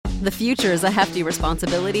The future is a hefty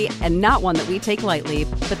responsibility and not one that we take lightly,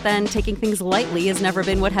 but then taking things lightly has never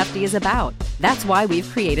been what Hefty is about. That's why we've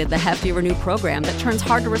created the Hefty Renew program that turns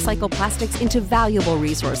hard-to-recycle plastics into valuable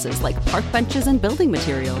resources like park benches and building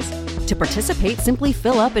materials. To participate, simply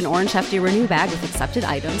fill up an orange Hefty Renew bag with accepted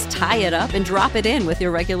items, tie it up, and drop it in with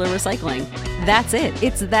your regular recycling. That's it.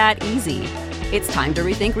 It's that easy. It's time to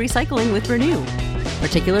rethink recycling with Renew.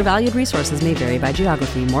 Particular valued resources may vary by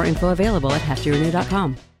geography. More info available at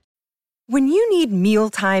heftyrenew.com. When you need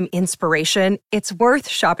mealtime inspiration, it's worth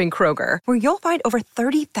shopping Kroger, where you'll find over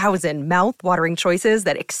 30,000 mouth-watering choices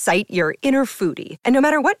that excite your inner foodie. And no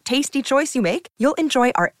matter what tasty choice you make, you'll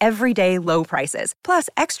enjoy our everyday low prices, plus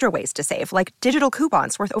extra ways to save, like digital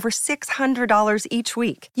coupons worth over $600 each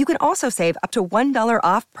week. You can also save up to $1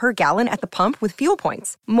 off per gallon at the pump with fuel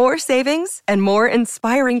points. More savings and more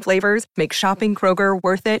inspiring flavors make shopping Kroger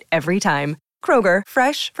worth it every time. Kroger,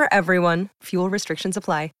 fresh for everyone. Fuel restrictions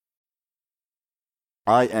apply.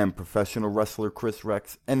 I am professional wrestler Chris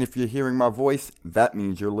Rex, and if you're hearing my voice, that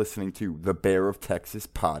means you're listening to the Bear of Texas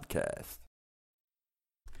podcast.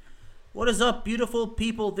 What is up, beautiful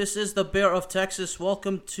people? This is the Bear of Texas.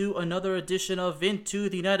 Welcome to another edition of Into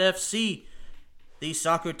the Net FC, the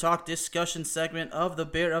soccer talk discussion segment of the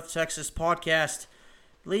Bear of Texas podcast.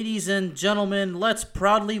 Ladies and gentlemen, let's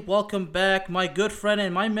proudly welcome back my good friend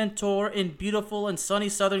and my mentor in beautiful and sunny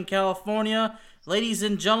Southern California. Ladies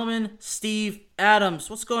and gentlemen, Steve Adams.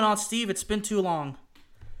 What's going on, Steve? It's been too long.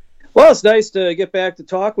 Well, it's nice to get back to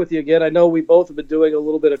talk with you again. I know we both have been doing a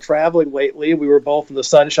little bit of traveling lately. We were both in the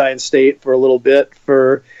Sunshine State for a little bit.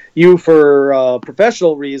 For you for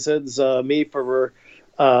professional reasons, me for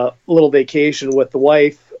a little vacation with the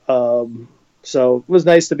wife. So it was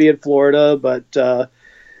nice to be in Florida, but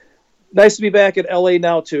nice to be back in LA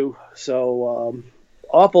now too. So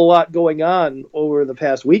awful lot going on over the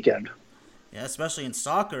past weekend. Yeah, especially in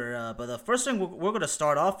soccer. But the first thing we're going to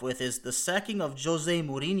start off with is the sacking of Jose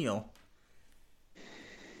Mourinho.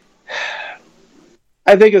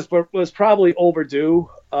 I think it was probably overdue.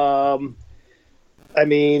 I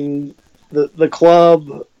mean, the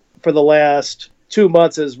club for the last 2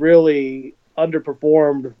 months has really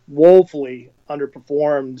underperformed, woefully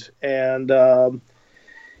underperformed, and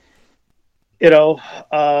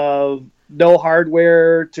no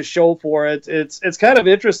hardware to show for it. It's kind of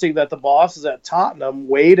interesting that the bosses at Tottenham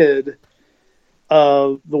waited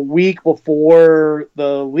the week before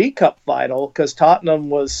the League Cup final, because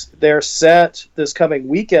Tottenham they're set this coming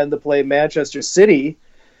weekend to play Manchester City,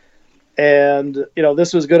 and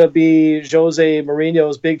this was going to be Jose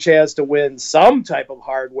Mourinho's big chance to win some type of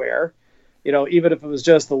hardware, even if it was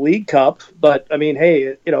just the League Cup. But I mean,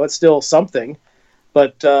 hey, it's still something.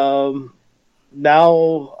 But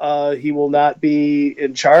now he will not be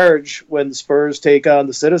in charge when Spurs take on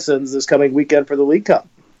the Citizens this coming weekend for the League Cup.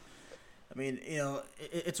 I mean,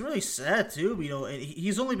 it's really sad, too.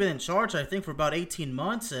 He's only been in charge, I think, for about 18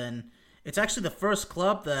 months, and it's actually the first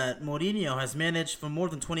club that Mourinho has managed for more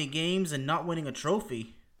than 20 games and not winning a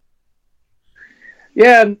trophy.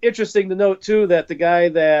 Yeah, and interesting to note, too, that the guy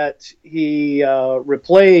that he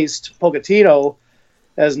replaced, Pochettino,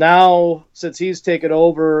 has now, since he's taken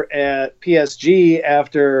over at PSG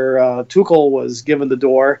after Tuchel was given the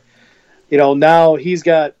door, now he's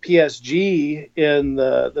got PSG in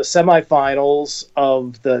the semifinals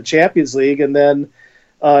of the Champions League. And then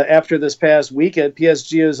after this past weekend,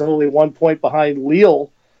 PSG is only 1 point behind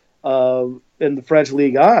Lille in the French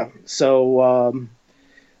Ligue 1. So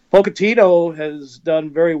Pochettino has done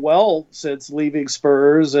very well since leaving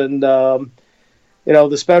Spurs. And,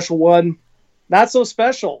 the special one, not so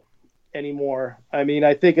special anymore. I mean,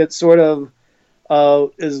 I think it sort of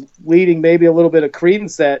is leading maybe a little bit of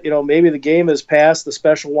credence that, maybe the game has passed the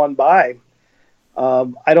special one by.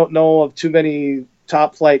 I don't know of too many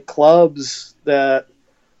top flight clubs that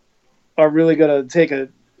are really going to take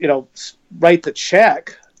write the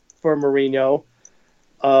check for Mourinho.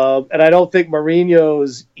 And I don't think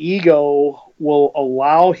Mourinho's ego will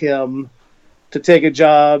allow him to take a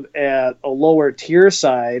job at a lower tier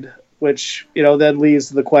side, which, then leads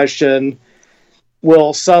to the question,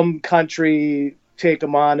 will some country take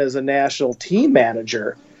him on as a national team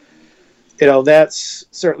manager? That's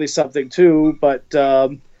certainly something too. But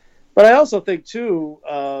I also think too,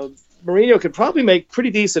 Mourinho could probably make pretty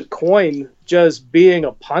decent coin just being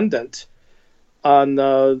a pundit on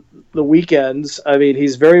the weekends. I mean,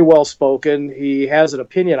 he's very well spoken. He has an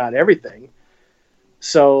opinion on everything.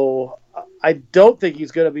 So I don't think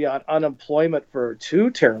he's going to be on unemployment for too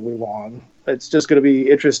terribly long. It's just going to be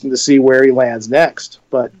interesting to see where he lands next.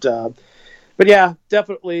 But yeah,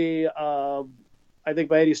 definitely. I think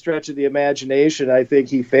by any stretch of the imagination, I think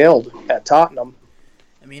he failed at Tottenham.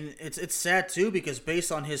 I mean, it's sad too because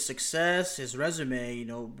based on his success, his resume,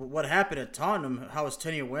 what happened at Tottenham, how his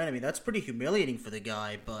tenure went. I mean, that's pretty humiliating for the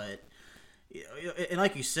guy. But and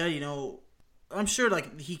like you said, I'm sure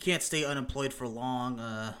like he can't stay unemployed for long.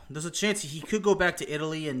 There's a chance he could go back to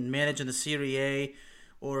Italy and manage in the Serie A,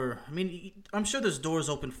 or I mean, I'm sure there's doors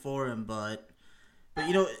open for him, but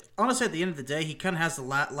honestly, at the end of the day, he kind of has the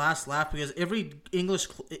last laugh because every English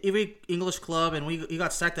club, and he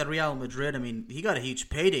got sacked at Real Madrid. I mean, he got a huge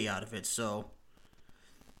payday out of it. So,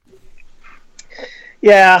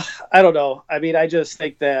 yeah, I don't know. I mean, I just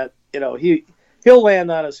think that he'll land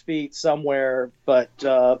on his feet somewhere, but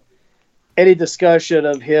any discussion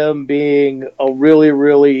of him being a really,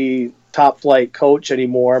 really top flight coach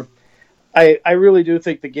anymore, I really do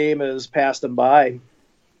think the game has passed him by.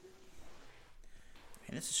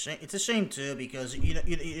 And it's a shame. It's a shame too because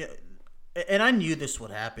and I knew this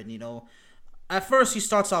would happen. At first he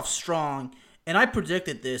starts off strong, and I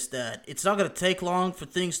predicted this that it's not going to take long for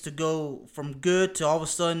things to go from good to all of a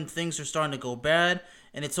sudden things are starting to go bad,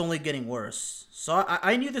 and it's only getting worse. So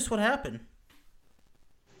I knew this would happen.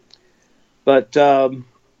 But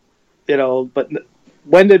but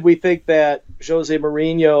when did we think that Jose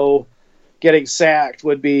Mourinho getting sacked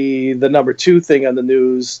would be the number 2 thing on the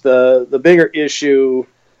news? The bigger issue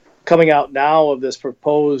coming out now of this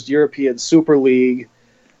proposed European Super League,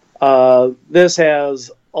 this has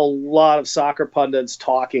a lot of soccer pundits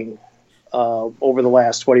talking over the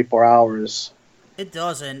last 24 hours. It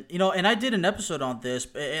does, and I did an episode on this,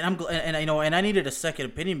 and I needed a second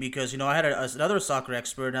opinion because I had another soccer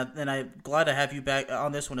expert, and I'm glad to have you back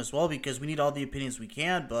on this one as well because we need all the opinions we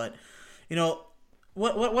can. But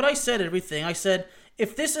what I said, everything I said,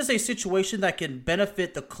 if this is a situation that can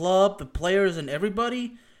benefit the club, the players, and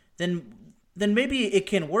everybody, then maybe it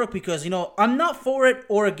can work because I'm not for it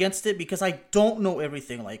or against it because I don't know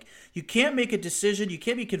everything. Like, you can't make a decision, you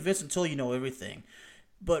can't be convinced until you know everything.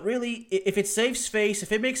 But really, if it saves face,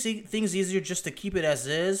 if it makes things easier just to keep it as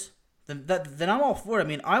is, then I'm all for it. I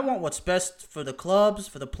mean, I want what's best for the clubs,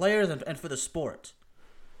 for the players, and for the sport.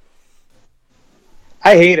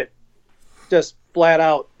 I hate it. Just flat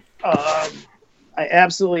out. I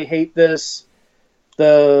absolutely hate this.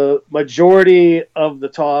 The majority of the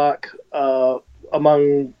talk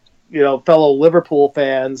among fellow Liverpool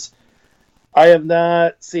fans, I have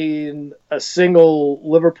not seen a single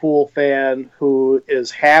Liverpool fan who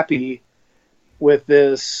is happy with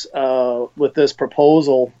this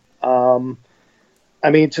proposal. I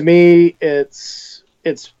mean, to me, it's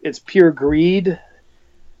pure greed.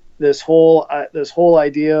 This whole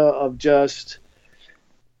idea of just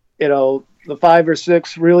the 5 or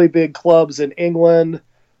 6 really big clubs in England,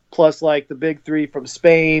 plus like the big 3 from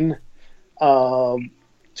Spain,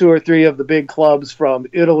 2 or 3 of the big clubs from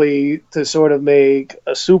Italy to sort of make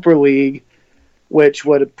a super league, which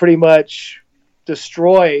would pretty much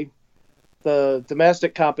destroy the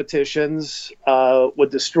domestic competitions, would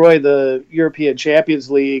destroy the European Champions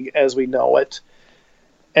League as we know it.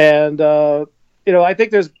 And, I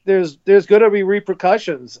think there's going to be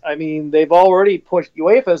repercussions. I mean,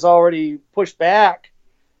 UEFA's already pushed back,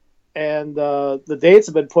 and the dates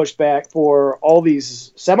have been pushed back for all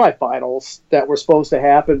these semifinals that were supposed to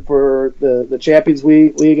happen for the Champions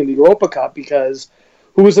League and the Europa Cup, because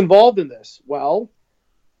who was involved in this? Well,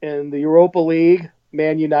 in the Europa League,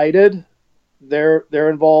 Man United, they're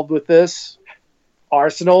involved with this.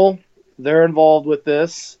 Arsenal, they're involved with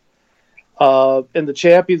this. In the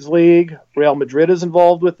Champions League, Real Madrid is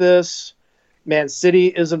involved with this. Man City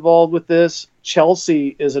is involved with this.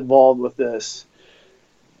 Chelsea is involved with this.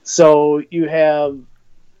 So you have,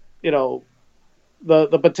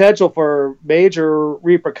 the potential for major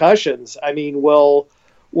repercussions. I mean, will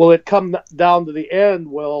it come down to the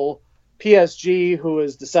end? Will PSG, who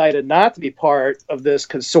has decided not to be part of this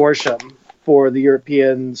consortium for the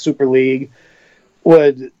European Super League,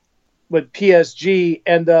 would PSG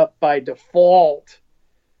end up by default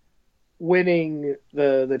winning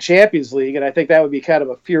the Champions League? And I think that would be kind of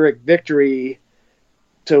a Pyrrhic victory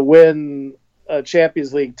to win a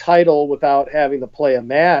Champions League title without having to play a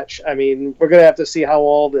match. I mean, we're going to have to see how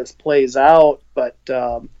all this plays out, but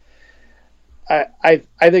I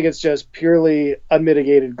think it's just purely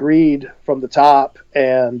unmitigated greed from the top,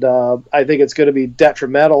 and I think it's going to be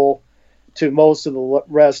detrimental to most of the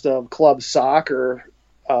rest of club soccer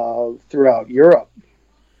throughout Europe.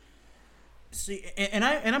 See, and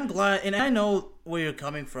I'm glad, and I know where you're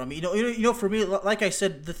coming from. For me, like I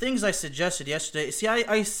said, the things I suggested yesterday. See,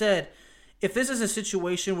 I said, if this is a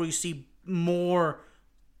situation where you see more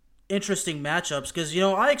interesting matchups, because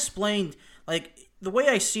I explained like the way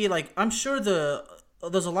I see it. Like, I'm sure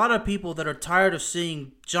there's a lot of people that are tired of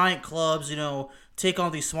seeing giant clubs, take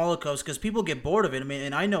on these smaller clubs because people get bored of it. I mean,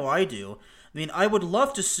 and I know I do. I mean, I would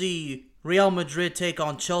love to see Real Madrid take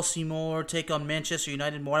on Chelsea more, take on Manchester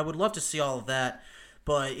United more. I would love to see all of that.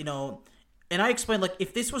 But, and I explained, like,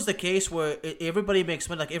 if this was the case where everybody makes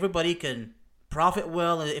money, like, everybody can profit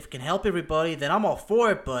well, and if it can help everybody, then I'm all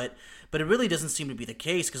for it. But it really doesn't seem to be the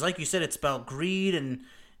case because, like you said, it's about greed and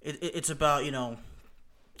it's about,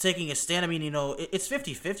 taking a stand. I mean, it's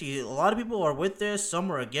 50-50. A lot of people are with this,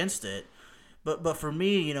 some are against it. But for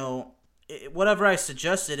me, whatever I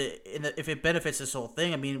suggested, if it benefits this whole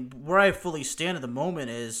thing, I mean, where I fully stand at the moment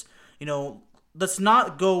is, let's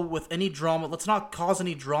not go with any drama. Let's not cause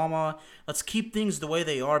any drama. Let's keep things the way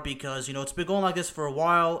they are because, it's been going like this for a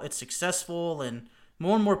while. It's successful, and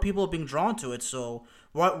more people are being drawn to it. So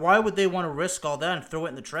why would they want to risk all that and throw it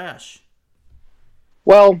in the trash?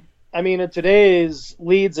 Well, I mean, in today's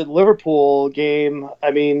Leeds and Liverpool game,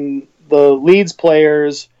 I mean, the Leeds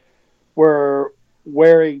players were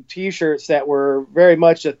wearing T-shirts that were very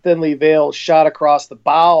much a thinly veiled shot across the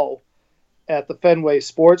bow at the Fenway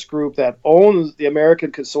Sports Group that owns the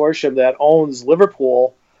American consortium that owns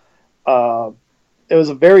Liverpool. It was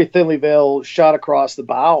a very thinly veiled shot across the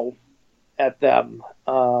bow at them.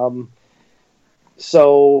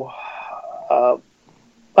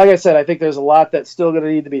 Like I said, I think there's a lot that's still going to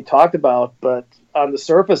need to be talked about, but on the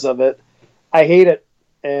surface of it, I hate it.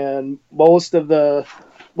 And most of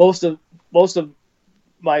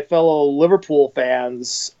my fellow Liverpool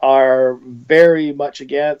fans are very much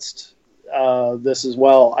against this as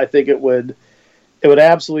well. I think it would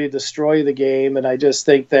absolutely destroy the game, and I just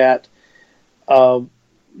think that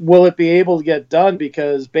will it be able to get done?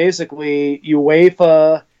 Because basically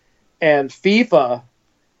UEFA and FIFA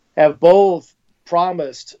have both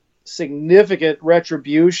promised significant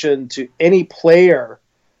retribution to any player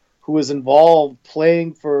who is involved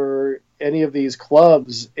playing for any of these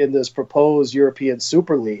clubs in this proposed European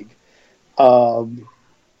Super League. You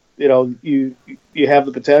have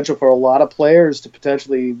the potential for a lot of players to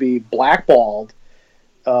potentially be blackballed.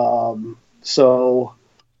 Again,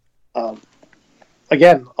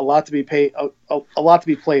 a lot to be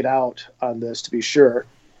played out on this, to be sure.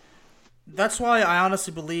 That's why I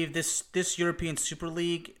honestly believe this European Super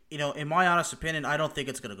League, in my honest opinion, I don't think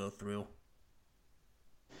it's going to go through.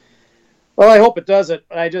 Well, I hope it doesn't.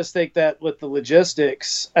 I just think that with the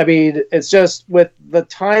logistics, I mean, it's just with the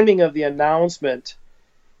timing of the announcement,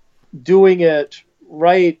 doing it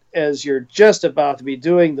right as you're just about to be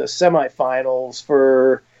doing the semifinals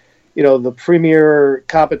for, the premier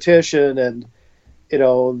competition, and,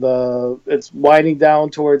 it's winding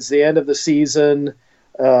down towards the end of the season.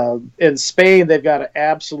 In Spain, they've got an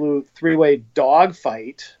absolute three-way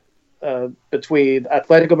dogfight between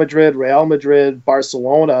Atletico Madrid, Real Madrid,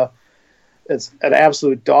 Barcelona. It's an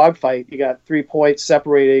absolute dogfight. You got 3 points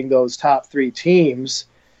separating those top three teams.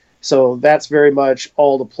 So that's very much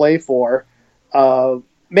all to play for.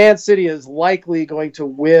 Man City is likely going to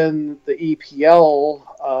win the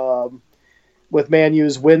EPL. With Man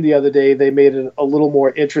U's win the other day, they made it a little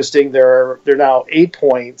more interesting. They're now 8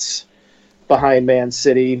 points behind Man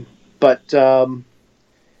City. But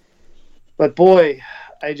boy,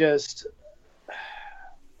 I just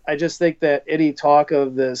think that any talk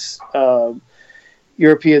of this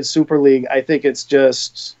European Super League, I think it's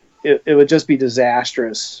just it would just be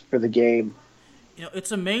disastrous for the game.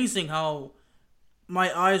 It's amazing how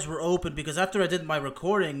my eyes were open because after I did my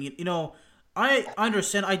recording, I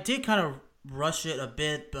understand I did kind of rush it a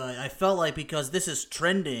bit, but I felt like because this is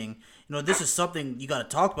trending, this is something you got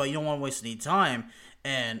to talk about. You don't want to waste any time.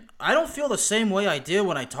 And I don't feel the same way I did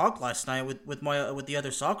when I talked last night with the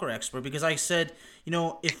other soccer expert, because I said,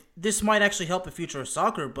 if this might actually help the future of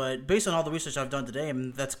soccer, but based on all the research I've done today, I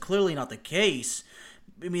mean, that's clearly not the case.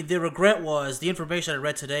 I mean, the regret was the information I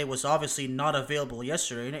read today was obviously not available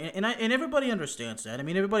yesterday, and everybody understands that. I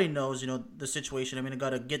mean, everybody knows, the situation. I mean, I got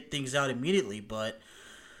to get things out immediately, but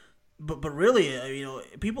really,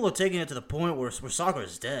 people are taking it to the point where soccer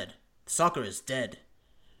is dead. Soccer is dead.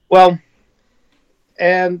 Well.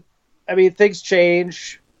 And, I mean, things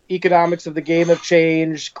change. Economics of the game have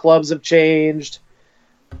changed. Clubs have changed.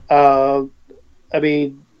 I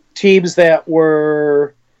mean, teams that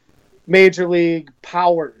were major league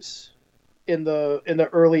powers in the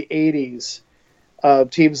early 80s,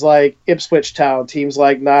 teams like Ipswich Town, teams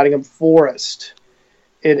like Nottingham Forest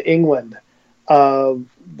in England.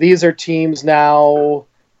 These are teams now.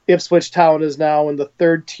 Ipswich Town is now in the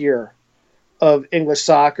third tier of English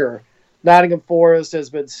soccer. Nottingham Forest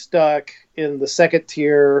has been stuck in the second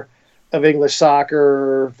tier of English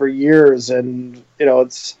soccer for years, and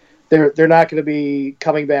they're not going to be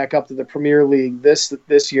coming back up to the Premier League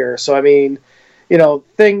this year. So I mean,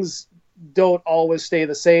 things don't always stay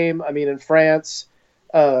the same. I mean, in France,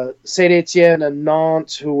 Saint Etienne and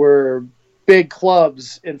Nantes, who were big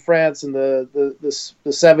clubs in France in the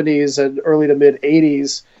 70s and early to mid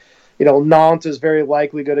 80s, Nantes is very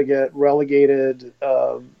likely going to get relegated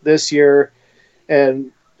this year.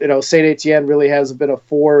 And, Saint Etienne really hasn't been a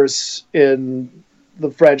force in the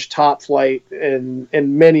French top flight in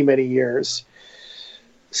many, many years.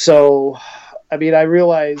 So, I mean, I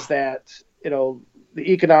realize that, the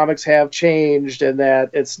economics have changed and that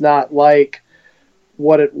it's not like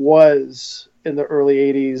what it was in the early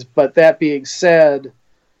 80s. But that being said,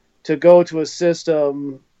 to go to a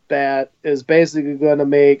system that is basically going to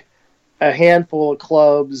make a handful of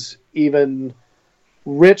clubs even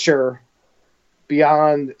richer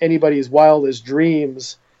beyond anybody's wildest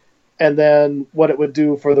dreams, and then what it would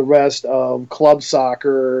do for the rest of club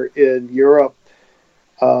soccer in Europe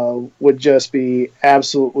would just be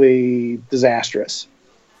absolutely disastrous.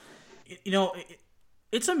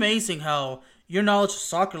 It's amazing how your knowledge of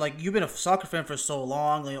soccer, like you've been a soccer fan for so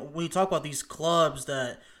long, like when you talk about these clubs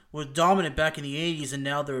that were dominant back in the 80s and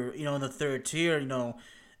now they're, in the third tier, the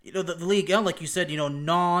Ligue 1, like you said,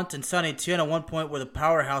 Nantes and Saint Etienne at one point were the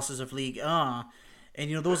powerhouses of Ligue 1. And,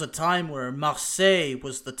 there was a time where Marseille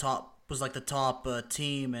was the top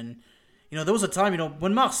team. And, there was a time,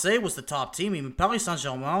 when Marseille was the top team, even Paris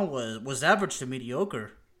Saint-Germain was average to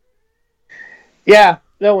mediocre. Yeah.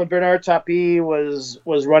 No, when Bernard Tapie was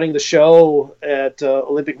running the show at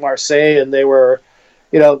Olympique Marseille, and they were,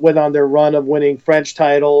 went on their run of winning French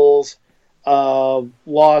titles,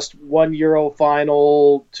 lost one Euro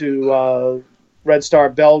final to Red Star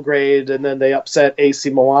Belgrade, and then they upset AC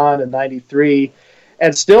Milan in '93,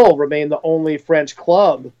 and still remain the only French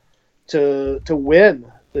club to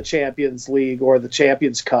win the Champions League or the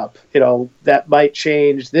Champions Cup. That might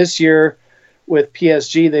change this year. With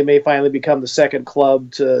PSG, they may finally become the second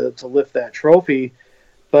club to lift that trophy.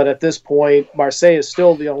 But at this point, Marseille is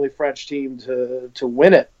still the only French team to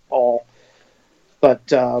win it all. But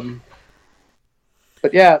it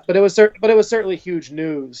was certainly huge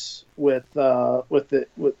news with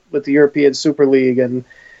the European Super League, and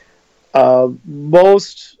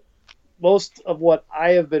most of what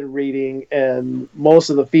I have been reading and most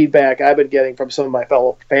of the feedback I've been getting from some of my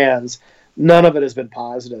fellow fans, none of it has been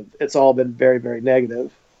positive. It's all been very, very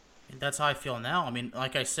negative. That's how I feel now. I mean,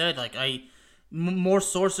 like I said, more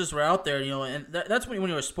sources were out there, and that's when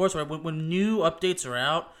you're a sports writer. When new updates are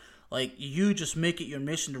out, like, you just make it your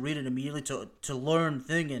mission to read it immediately to learn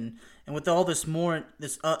thing, and with all this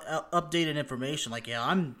updated information,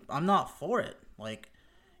 I'm not for it. Like,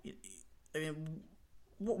 I mean,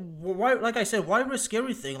 why? Like I said, why risk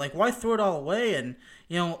everything? Like, why throw it all away? And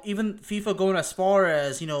even FIFA going as far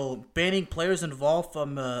as banning players involved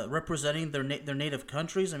from representing their native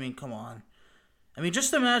countries. I mean, come on. I mean,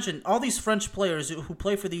 just imagine all these French players who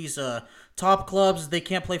play for these top clubs. They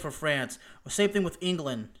can't play for France. Same thing with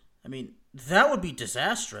England. I mean, that would be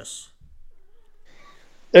disastrous.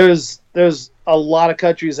 There's a lot of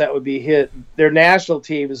countries that would be hit. Their national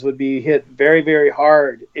teams would be hit very, very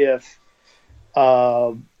hard if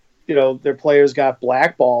their players got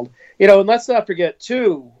blackballed. And let's not forget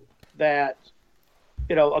too that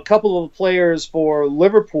a couple of players for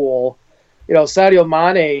Liverpool, Sadio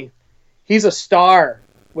Mane, he's a star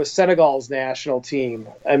with Senegal's national team.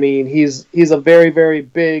 I mean, he's a very, very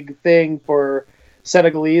big thing for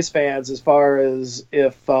Senegalese fans as far as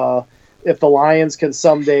if the Lions can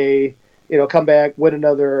someday, come back, win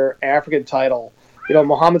another African title.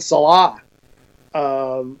 Mohamed Salah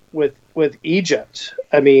with Egypt.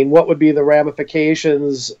 I mean, what would be the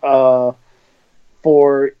ramifications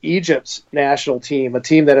for Egypt's national team, a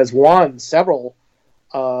team that has won several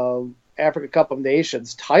Africa Cup of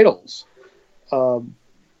Nations titles?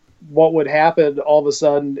 What would happen all of a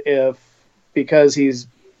sudden if, because he's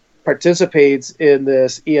participates in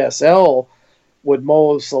this ESL, would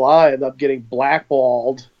Mo Salah end up getting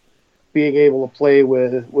blackballed, being able to play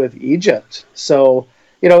with Egypt? So,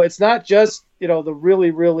 it's not just, the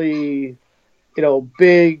really, really,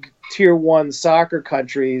 big tier one soccer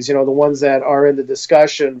countries, the ones that are in the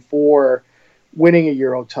discussion for winning a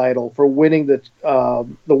Euro title, for winning the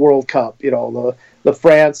World Cup, the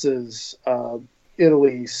Frances,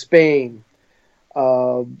 Italy, Spain,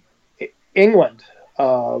 England,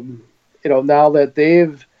 now that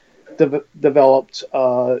they've developed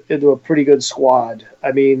into a pretty good squad.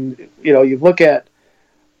 I mean, you look at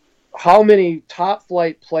how many top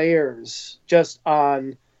flight players just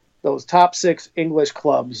on those top six English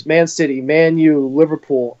clubs: Man City, Man U,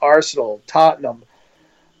 Liverpool, Arsenal, Tottenham,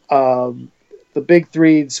 the big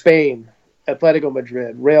three in Spain, Atletico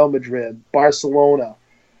Madrid, Real Madrid, Barcelona,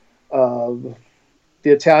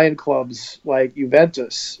 the Italian clubs like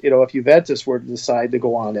Juventus, if Juventus were to decide to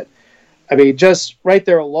go on it. I mean, just right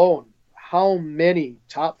there alone, how many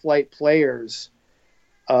top-flight players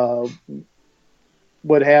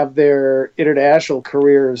would have their international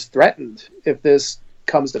careers threatened if this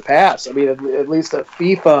comes to pass? I mean, at least that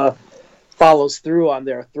FIFA follows through on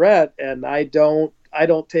their threat, and I don't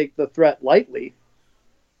take the threat lightly.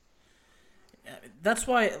 That's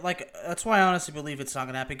why I honestly believe it's not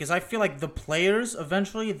gonna happen, because I feel like the players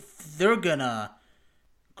eventually they're gonna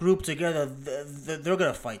group together. They're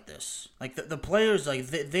gonna fight this. Like the players, like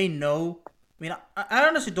they know. I mean, I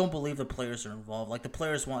honestly don't believe the players are involved. Like the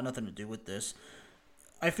players want nothing to do with this.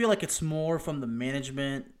 I feel like it's more from the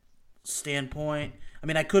management standpoint. I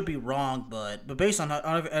mean, I could be wrong, but based on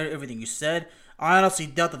everything you said, I honestly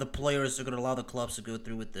doubt that the players are going to allow the clubs to go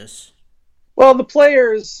through with this. Well, the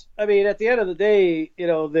players, I mean, at the end of the day,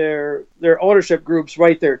 their ownership groups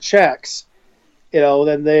write their checks,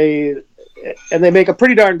 then they make a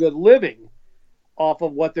pretty darn good living off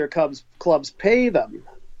of what their clubs pay them.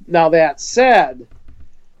 Now that said,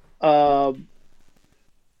 like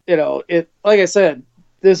I said,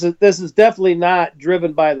 this is definitely not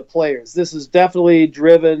driven by the players. This is definitely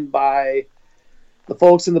driven by the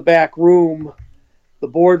folks in the back room, the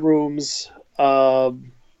boardrooms,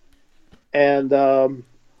 and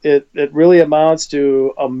it really amounts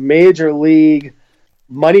to a major league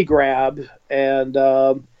money grab, and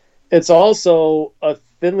it's also a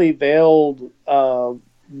thinly veiled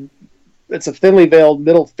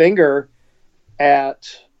middle finger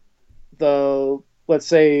at let's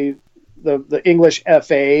say the English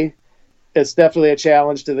FA. It's definitely a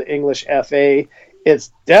challenge to the English FA.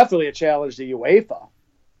 It's definitely a challenge to UEFA.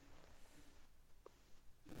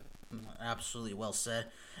 Absolutely well said.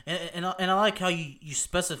 And I like how you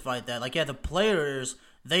specified that. Like, yeah, the players,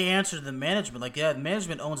 they answer to the management. Like, yeah, the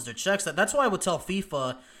management owns their checks. That's why I would tell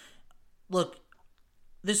FIFA, look,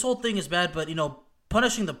 this whole thing is bad, but,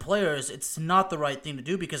 punishing the players, it's not the right thing to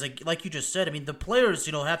do, because, like you just said, I mean, the players,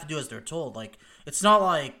 have to do as they're told. Like, it's not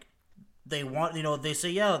like they want, they say,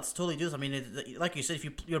 yeah, let's totally do this. I mean, like you said, if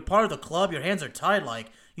you're part of the club, your hands are tied. Like,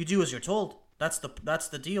 you do as you're told. That's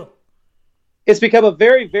the deal. It's become a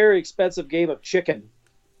very, very expensive game of chicken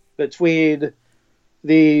between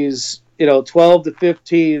these, 12 to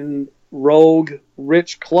 15 rogue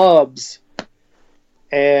rich clubs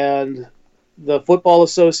and the football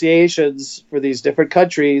associations for these different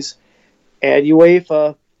countries and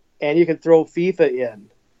UEFA, and you can throw FIFA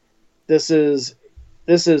in. This is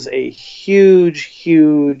a huge,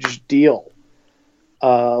 huge deal.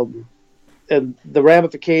 And the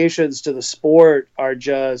ramifications to the sport are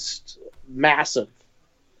just massive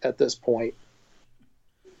at this point.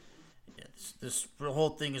 This whole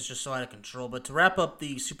thing is just so out of control. But to wrap up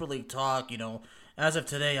the Super League talk, as of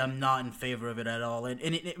today, I'm not in favor of it at all.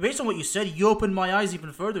 And based on what you said, you opened my eyes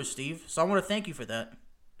even further, Steve. So I want to thank you for that.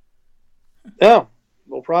 Yeah,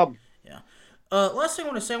 no problem. Yeah. Last thing I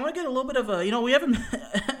want to say, I want to get a little bit of a, we haven't,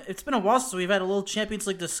 it's been a while since we've had a little Champions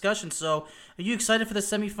League discussion. So are you excited for the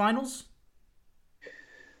semifinals?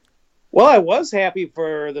 Well, I was happy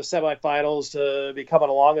for the semifinals to be coming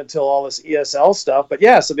along until all this ESL stuff. But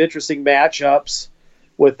yeah, some interesting matchups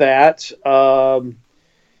with that.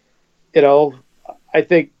 I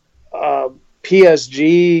think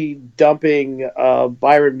PSG dumping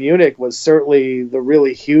Bayern Munich was certainly the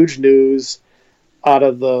really huge news out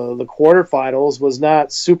of the quarterfinals. Was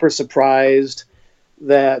not super surprised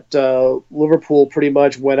that Liverpool pretty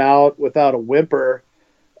much went out without a whimper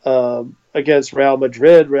against Real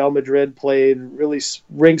Madrid. Real Madrid played really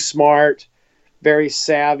ring smart, very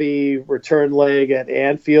savvy return leg at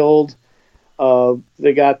Anfield.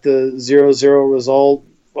 They got the 0-0 result.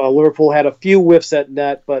 Liverpool had a few whiffs at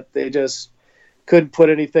net, but they just couldn't put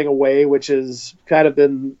anything away, which has kind of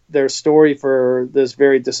been their story for this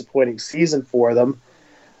very disappointing season for them.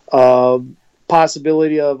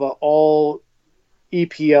 Possibility of all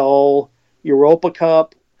EPL Europa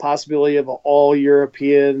Cup, possibility of an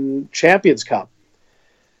all-European Champions Cup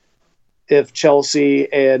if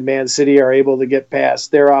Chelsea and Man City are able to get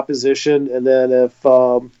past their opposition, and then if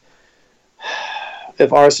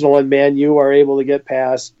Arsenal and Man U are able to get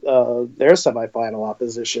past their semifinal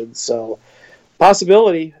opposition. So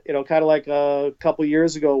possibility, kind of like a couple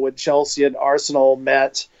years ago when Chelsea and Arsenal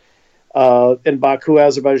met in Baku,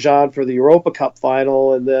 Azerbaijan for the Europa Cup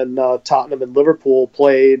final, and then Tottenham and Liverpool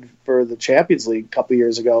played for the Champions League a couple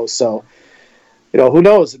years ago. So, who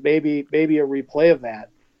knows? Maybe a replay of that.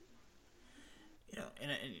 Yeah,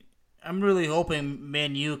 and I'm really hoping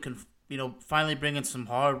Man U can, finally bring in some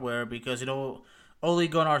hardware, because, Ole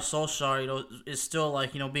Gunnar Solskjaer, is still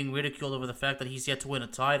being ridiculed over the fact that he's yet to win a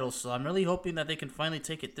title. So I'm really hoping that they can finally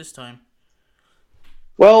take it this time.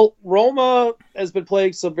 Well, Roma has been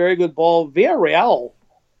playing some very good ball. Villarreal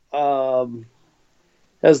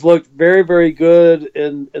has looked very, very good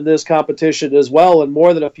in this competition as well, and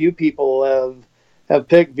more than a few people have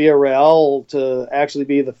picked Villarreal to actually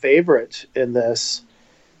be the favorite in this.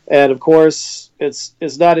 And of course,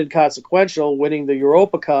 it's not inconsequential. Winning the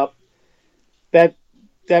Europa Cup, that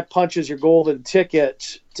punches your golden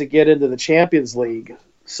ticket to get into the Champions League.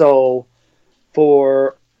 So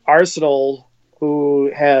for Arsenal,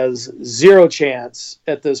 who has zero chance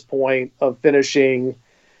at this point of finishing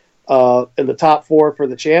in the top four for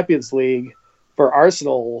the Champions League, for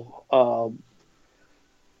Arsenal,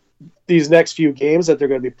 these next few games that they're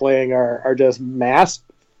going to be playing are just massive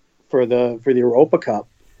for the Europa Cup.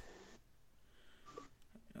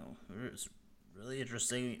 It's really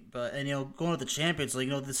interesting, but going to the Champions League,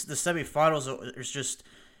 the semifinals is just.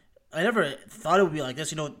 I never thought it would be like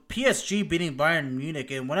this. PSG beating Bayern Munich,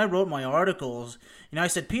 and when I wrote my articles, I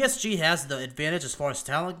said PSG has the advantage as far as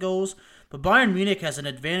talent goes, but Bayern Munich has an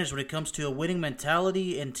advantage when it comes to a winning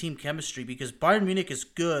mentality and team chemistry, because Bayern Munich is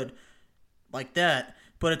good like that,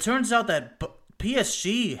 but it turns out that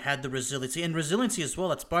PSG had the resiliency, and resiliency as well,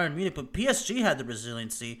 that's Bayern Munich, but PSG had the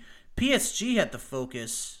resiliency. PSG had the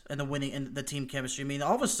focus and the winning and the team chemistry. I mean,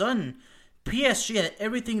 all of a sudden, PSG had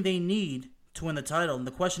everything they need to win the title, and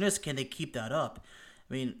the question is, can they keep that up?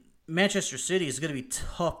 I mean, Manchester City is going to be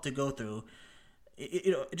tough to go through.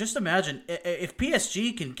 Just imagine if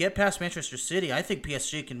PSG can get past Manchester City. I think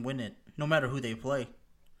PSG can win it, no matter who they play.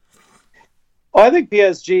 Well, I think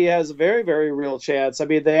PSG has a very, very real chance. I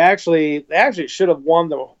mean, they actually should have won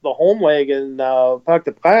the home leg in Parc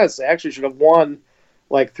des Princes. They actually should have won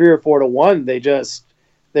like 3 or 4-1.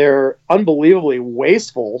 They're unbelievably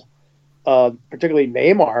wasteful. Particularly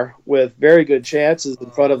Neymar, with very good chances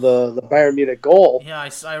in front of the Bayern Munich goal. Yeah,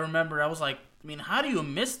 I remember. I was like, how do you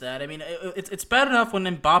miss that? I mean, it's bad enough when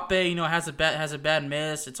Mbappe, has a bad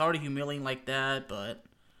miss. It's already humiliating like that, but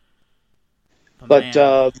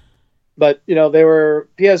PSG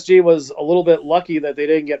was a little bit lucky that they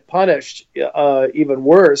didn't get punished even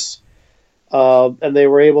worse, and they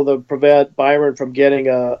were able to prevent Bayern from getting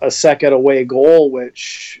a second away goal,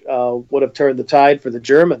 which would have turned the tide for the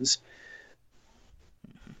Germans.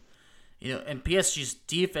 And PSG's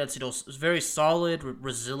defense, is very solid,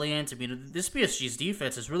 resilient. I mean, this PSG's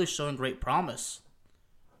defense is really showing great promise.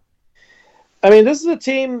 I mean, this is a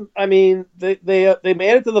team. I mean, they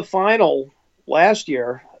made it to the final last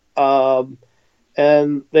year, and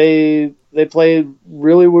they played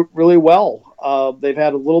really, really well. They've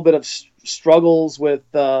had a little bit of struggles with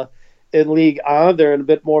in Ligue 1. They're in a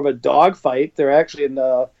bit more of a dogfight. They're actually in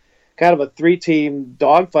kind of a 3-team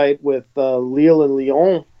dogfight with Lille and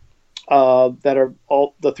Lyon. That are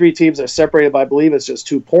all the 3 teams are separated by, I believe it's just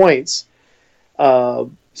 2 points.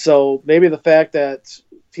 So maybe the fact that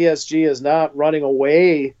PSG is not running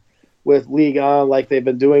away with Ligue 1 like they've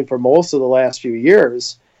been doing for most of the last few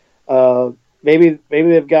years, maybe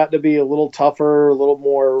they've got to be a little tougher, a little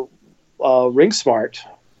more ring smart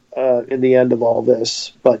in the end of all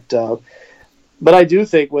this. But I do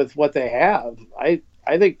think with what they have, I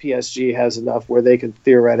think PSG has enough where they can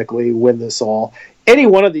theoretically win this all. Any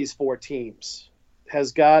one of these 4 teams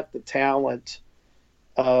has got the talent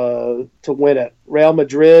to win it. Real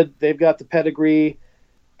Madrid, they've got the pedigree.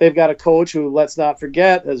 They've got a coach who, let's not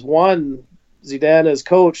forget, has won. Zidane has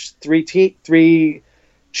coached 3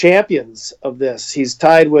 champions of this. He's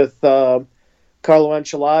tied with Carlo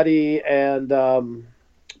Ancelotti and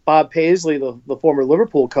Bob Paisley, the former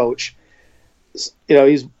Liverpool coach.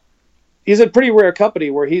 He's in pretty rare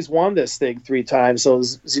company where he's won this thing 3 times. So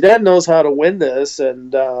Zidane knows how to win this.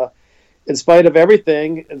 And in spite of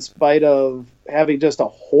everything, in spite of having just a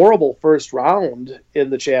horrible first round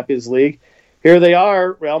in the Champions League, here they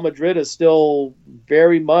are. Real Madrid is still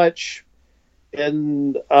very much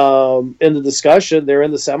in the discussion. They're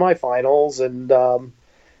in the semifinals. And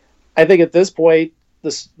I think at this point,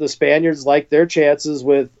 the Spaniards like their chances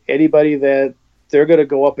with anybody that they're going to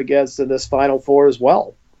go up against in this Final Four as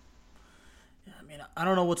well. I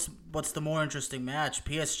don't know what's the more interesting match,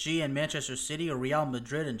 PSG and Manchester City or Real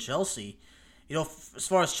Madrid and Chelsea. As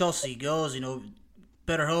far as Chelsea goes,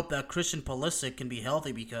 better hope that Christian Pulisic can be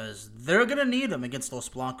healthy, because they're going to need him against Los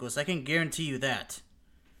Blancos. I can guarantee you that.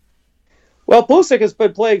 Well, Pulisic has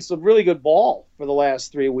been playing some really good ball for the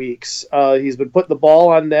last 3 weeks. He's been putting the ball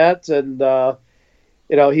on net, and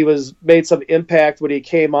he made some impact when he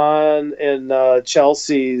came on in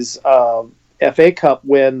Chelsea's FA Cup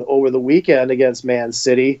win over the weekend against Man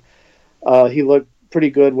City. He looked pretty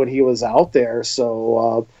good when he was out there.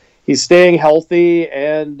 So he's staying healthy,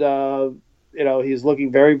 and he's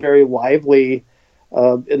looking very, very lively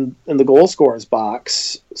in the goal scorer's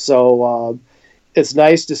box. So it's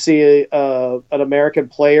nice to see an American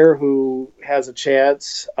player who has a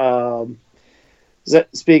chance.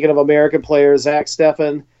 Speaking of American players, Zach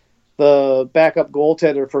Steffen, the backup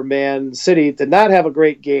goaltender for Man City, did not have a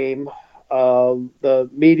great game. The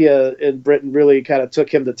media in Britain really kind of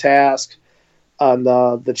took him to task on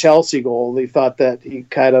the Chelsea goal. They thought that he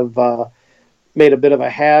kind of made a bit of a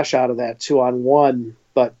hash out of that 2-on-1.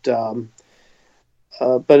 But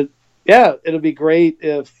yeah, it'll be great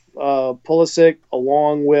if Pulisic,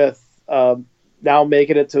 along with now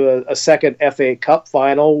making it to a second FA Cup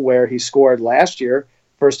final where he scored last year,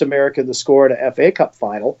 first American to score at a FA Cup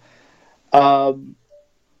final.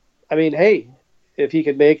 Hey, if he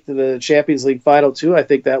could make the Champions League final too, I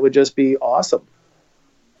think that would just be awesome.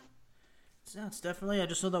 Yeah, it's definitely. I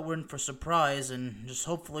just know that we're in for surprise, and just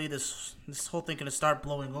hopefully this whole thing gonna start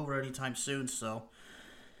blowing over anytime soon. So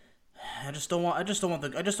I just don't want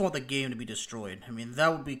the game to be destroyed. I mean,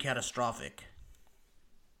 that would be catastrophic.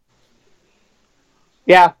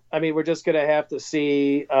 Yeah, we're just gonna have to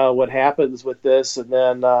see what happens with this, and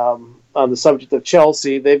then on the subject of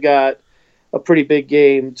Chelsea, they've got a pretty big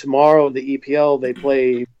game tomorrow in the EPL. They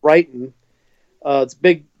play Brighton. It's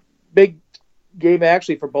a big game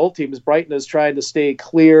actually for both teams. Brighton is trying to stay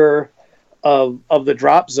clear of the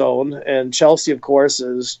drop zone, and Chelsea, of course,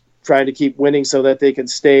 is trying to keep winning so that they can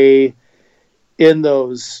stay in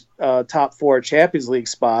those top 4 Champions League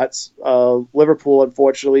spots. Liverpool,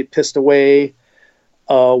 unfortunately, pissed away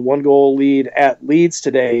a 1-goal lead at Leeds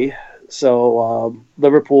today. So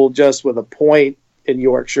Liverpool just with a point in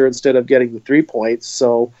Yorkshire instead of getting the 3 points.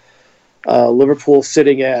 So Liverpool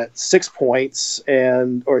sitting at 6 points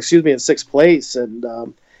in 6th place. And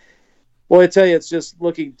I tell you, it's just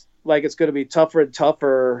looking like it's going to be tougher and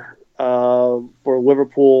tougher for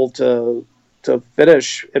Liverpool to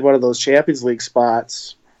finish in one of those Champions League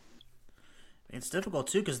spots. It's difficult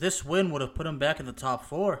too, because this win would have put them back in the top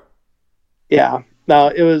 4. Yeah. Now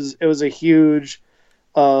it was a huge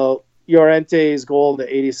Llorente's goal in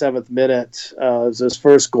the 87th minute. It was his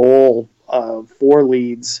first goal for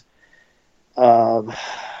Leeds.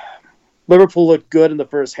 Liverpool looked good in the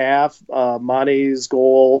first half. Mane's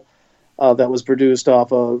goal that was produced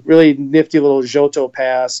off a really nifty little Jota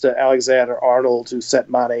pass to Alexander-Arnold, who set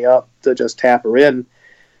Mane up to just tap her in.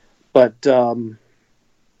 But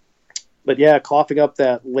yeah, coughing up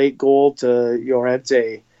that late goal to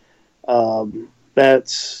Llorente.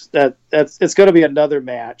 It's going to be another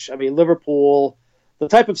match. Liverpool, the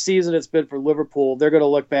type of season it's been for Liverpool, they're going to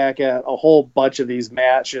look back at a whole bunch of these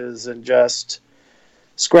matches and just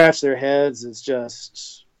scratch their heads. It's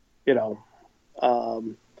just,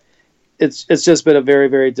 it's just been a very,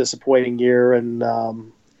 very disappointing year, and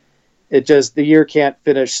the year can't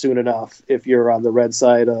finish soon enough if you're on the red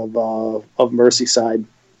side of Merseyside.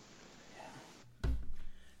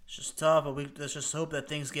 It's just tough, but let's just hope that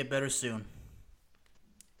things get better soon.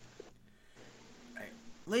 All right.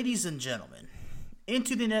 Ladies and gentlemen,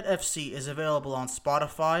 Into the Net FC is available on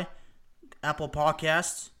Spotify, Apple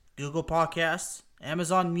Podcasts, Google Podcasts,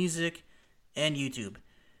 Amazon Music, and YouTube.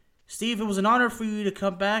 Steve, it was an honor for you to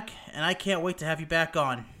come back, and I can't wait to have you back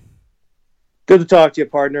on. Good to talk to you,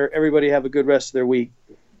 partner. Everybody have a good rest of their week.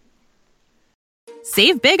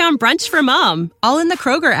 Save big on brunch for mom, all in the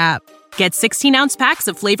Kroger app. Get 16-ounce packs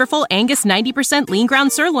of flavorful Angus 90% lean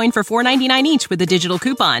ground sirloin for $4.99 each with a digital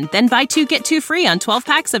coupon. Then buy 2, get 2 free on 12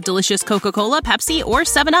 packs of delicious Coca-Cola, Pepsi, or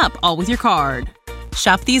 7-Up, all with your card.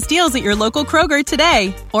 Shop these deals at your local Kroger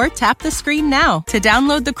today, or tap the screen now to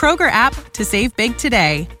download the Kroger app to save big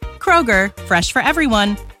today. Kroger, fresh for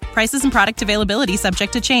everyone. Prices and product availability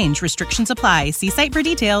subject to change. Restrictions apply. See site for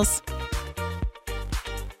details.